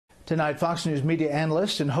Tonight, Fox News media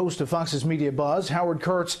analyst and host of Fox's Media Buzz, Howard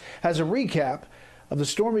Kurtz, has a recap of the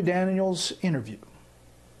Stormy Daniels interview.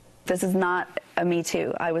 This is not a Me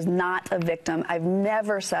Too. I was not a victim. I've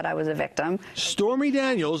never said I was a victim. Stormy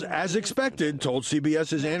Daniels, as expected, told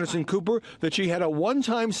CBS's Anderson Cooper that she had a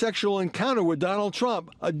one-time sexual encounter with Donald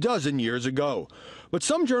Trump a dozen years ago. But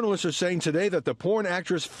some journalists are saying today that the porn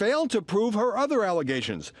actress failed to prove her other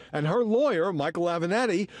allegations, and her lawyer, Michael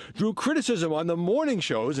Avenatti, drew criticism on the morning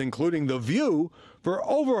shows, including The View, for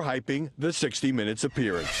overhyping the 60 Minutes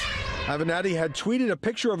appearance. Avenatti had tweeted a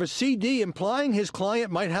picture of a CD implying his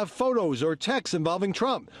client might have photos or texts involving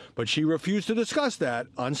Trump, but she refused to discuss that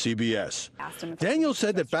on CBS. Daniels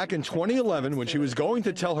said that back in 2011, when she was going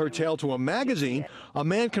to tell her tale to a magazine, a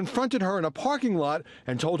man confronted her in a parking lot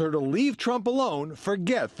and told her to leave Trump alone,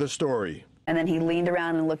 forget the story. And then he leaned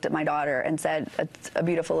around and looked at my daughter and said, "It's a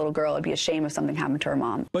beautiful little girl. It'd be a shame if something happened to her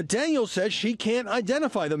mom." But Daniels says she can't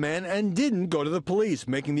identify the man and didn't go to the police,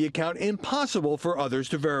 making the account impossible for others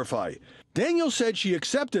to verify. Daniels said she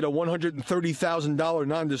accepted a $130,000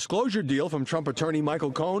 non-disclosure deal from Trump attorney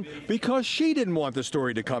Michael Cohen because she didn't want the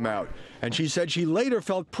story to come out. And she said she later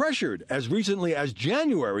felt pressured as recently as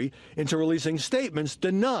January into releasing statements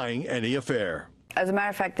denying any affair. As a matter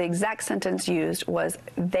of fact, the exact sentence used was,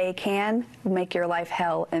 "They can make your life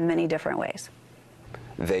hell in many different ways."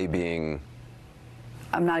 They being?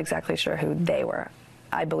 I'm not exactly sure who they were.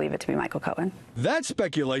 I believe it to be Michael Cohen. That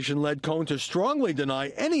speculation led Cohen to strongly deny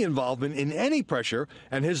any involvement in any pressure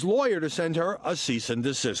and his lawyer to send her a cease and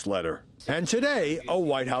desist letter. And today, a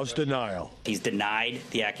White House denial. He's denied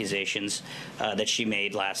the accusations that she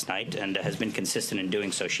made last night and has been consistent in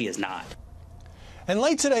doing so. She is not. And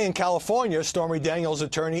late today in California, Stormy Daniels'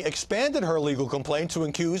 attorney expanded her legal complaint to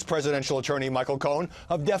accuse presidential attorney Michael Cohen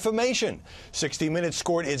of defamation. 60 Minutes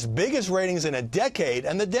scored its biggest ratings in a decade,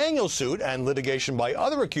 and the Daniels suit and litigation by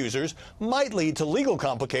other accusers might lead to legal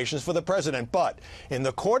complications for the president. But in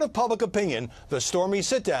the court of public opinion, the Stormy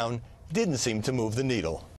sit-down didn't seem to move the needle.